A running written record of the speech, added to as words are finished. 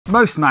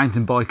Most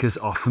mountain bikers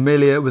are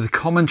familiar with the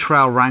common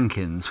trail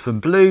rankings from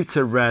blue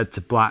to red to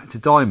black to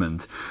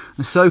diamond,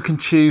 and so can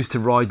choose to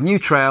ride new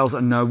trails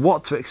and know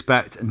what to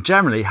expect and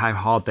generally how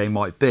hard they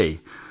might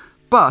be.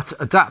 But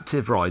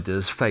adaptive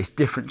riders face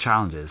different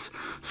challenges,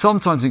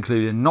 sometimes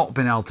including not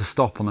being able to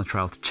stop on the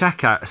trail to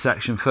check out a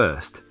section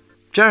first.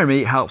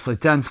 Jeremy helps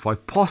identify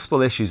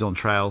possible issues on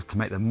trails to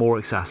make them more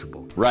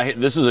accessible. Right,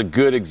 this is a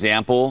good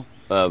example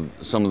of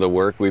some of the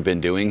work we've been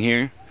doing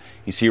here.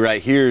 You see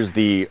right here is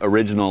the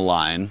original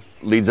line,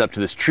 leads up to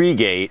this tree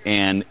gate,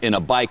 and in a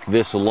bike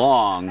this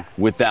long,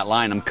 with that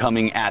line, I'm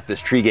coming at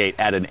this tree gate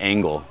at an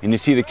angle. And you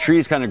see the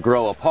trees kind of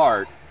grow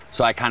apart,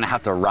 so I kind of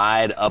have to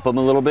ride up them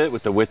a little bit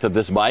with the width of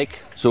this bike.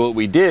 So what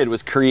we did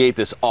was create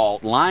this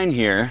alt line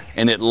here,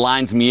 and it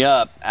lines me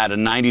up at a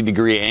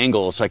 90-degree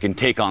angle so I can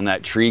take on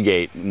that tree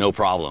gate, no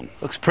problem.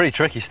 Looks pretty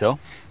tricky still.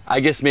 I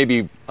guess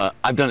maybe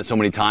I've done it so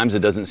many times it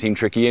doesn't seem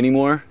tricky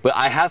anymore, but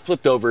I have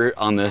flipped over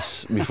on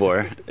this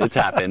before. It's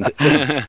happened.